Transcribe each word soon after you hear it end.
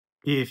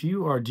If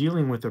you are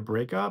dealing with a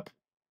breakup,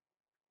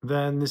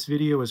 then this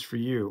video is for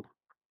you.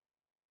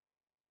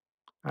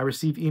 I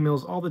receive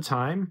emails all the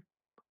time.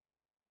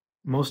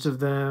 Most of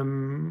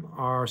them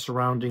are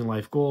surrounding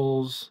life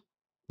goals,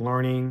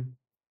 learning,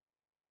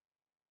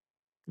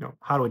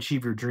 how to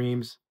achieve your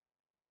dreams.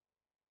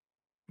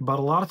 But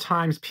a lot of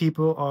times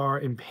people are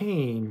in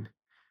pain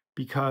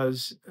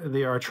because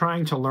they are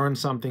trying to learn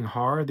something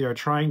hard. They are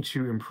trying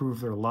to improve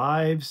their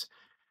lives,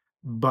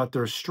 but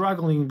they're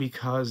struggling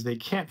because they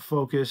can't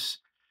focus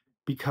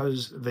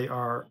because they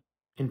are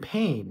in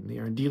pain. They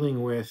are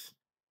dealing with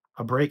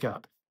a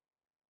breakup.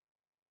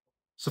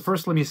 So,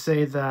 first, let me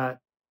say that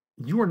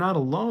you are not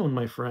alone,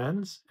 my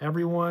friends.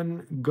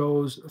 Everyone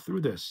goes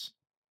through this,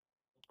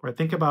 right?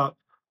 Think about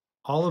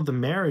all of the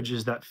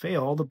marriages that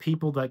fail, all the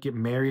people that get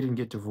married and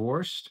get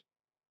divorced.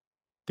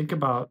 Think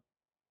about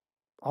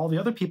all the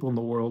other people in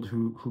the world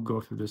who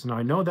go through this. Now,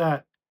 I know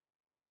that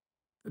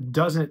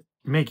doesn't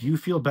make you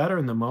feel better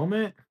in the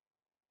moment,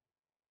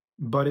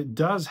 but it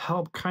does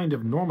help kind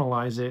of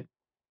normalize it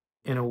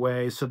in a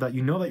way so that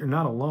you know that you're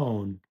not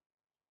alone.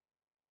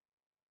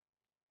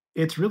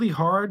 It's really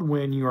hard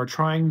when you are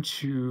trying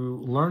to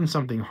learn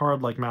something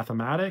hard like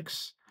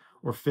mathematics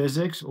or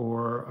physics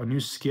or a new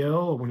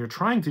skill, when you're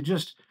trying to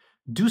just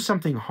do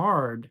something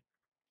hard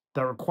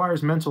that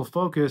requires mental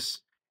focus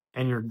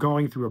and you're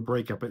going through a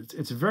breakup.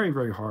 It's very,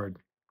 very hard.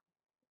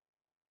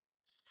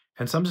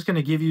 And so I'm just going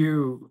to give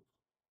you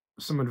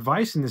some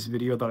advice in this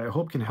video that I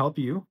hope can help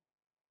you.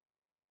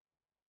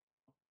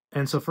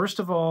 And so, first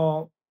of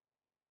all,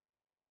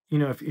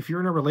 if you're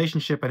in a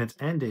relationship and it's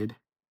ended,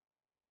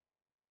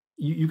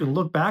 you can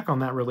look back on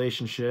that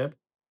relationship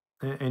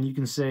and you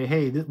can say,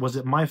 hey, was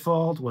it my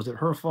fault? Was it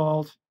her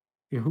fault?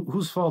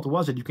 Whose fault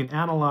was it? You can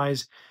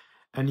analyze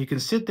and you can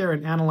sit there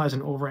and analyze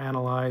and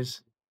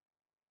overanalyze.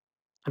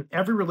 And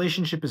every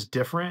relationship is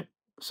different.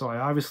 So I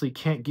obviously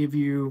can't give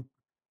you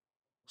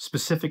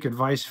specific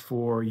advice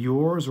for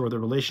yours or the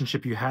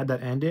relationship you had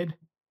that ended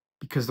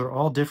because they're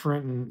all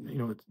different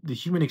and the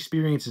human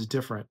experience is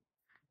different.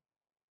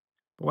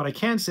 But what I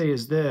can say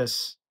is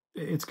this,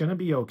 it's going to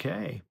be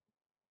okay.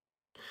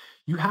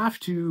 You have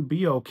to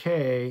be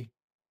okay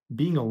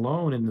being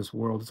alone in this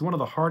world. It's one of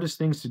the hardest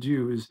things to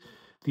do is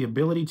the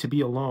ability to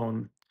be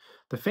alone.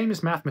 The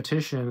famous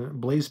mathematician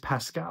Blaise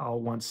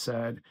Pascal once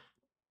said,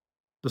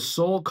 "The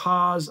sole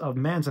cause of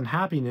man's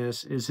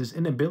unhappiness is his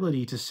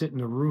inability to sit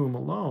in a room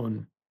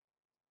alone."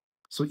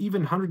 So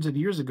even hundreds of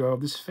years ago,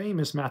 this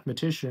famous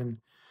mathematician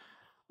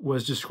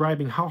was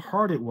describing how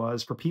hard it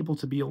was for people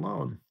to be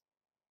alone.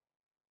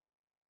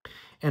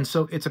 And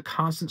so it's a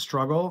constant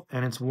struggle,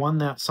 and it's one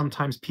that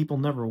sometimes people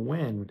never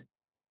win.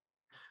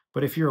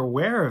 But if you're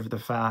aware of the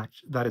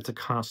fact that it's a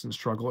constant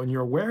struggle and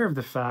you're aware of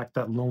the fact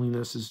that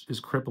loneliness is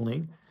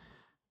crippling,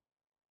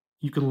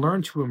 you can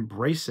learn to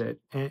embrace it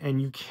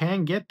and you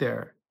can get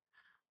there.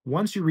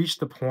 Once you reach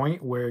the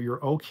point where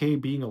you're okay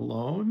being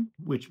alone,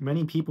 which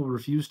many people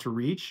refuse to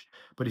reach,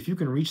 but if you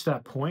can reach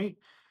that point,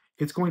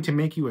 it's going to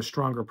make you a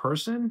stronger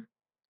person.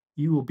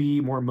 You will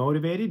be more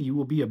motivated. You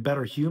will be a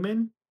better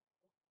human.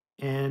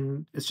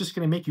 And it's just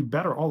going to make you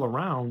better all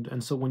around.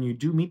 And so when you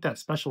do meet that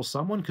special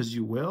someone, because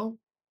you will,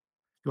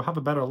 you'll have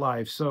a better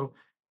life. So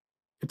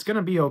it's going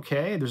to be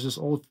okay. There's this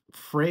old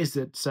phrase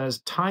that says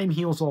time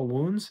heals all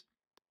wounds.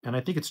 And I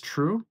think it's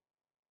true.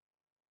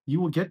 You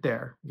will get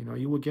there.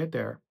 You will get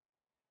there.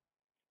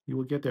 You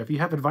will get there. If you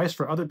have advice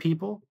for other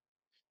people,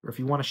 or if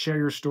you want to share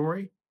your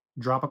story,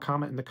 drop a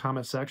comment in the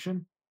comment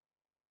section.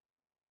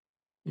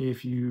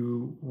 If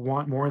you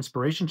want more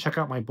inspiration, check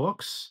out my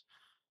books.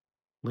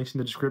 Links in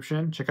the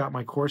description. Check out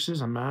my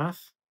courses on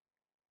math.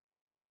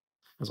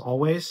 As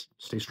always,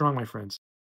 stay strong, my friends.